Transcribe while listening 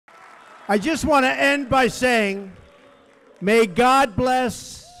I just want to end by saying, may God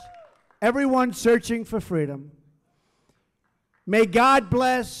bless everyone searching for freedom. May God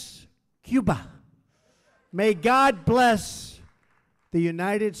bless Cuba. May God bless the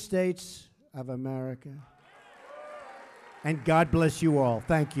United States of America. And God bless you all.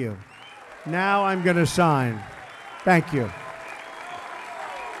 Thank you. Now I'm going to sign. Thank you.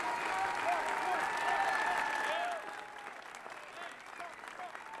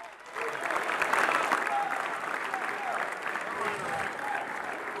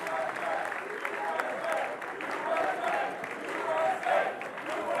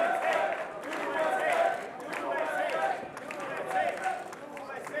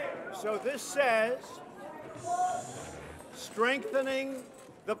 So this says, strengthening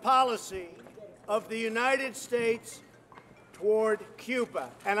the policy of the United States toward Cuba.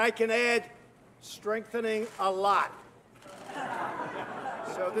 And I can add, strengthening a lot.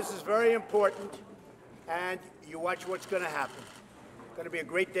 So this is very important, and you watch what's going to happen. It's going to be a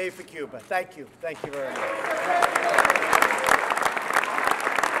great day for Cuba. Thank you. Thank you very much.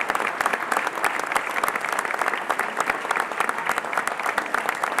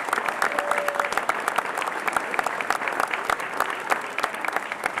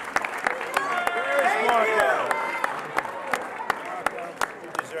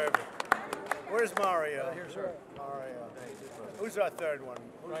 Where's Mario? Here, sir. Mario. Who's our third one?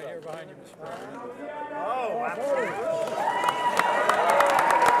 Right here behind you, Mr. President. Oh, absolutely.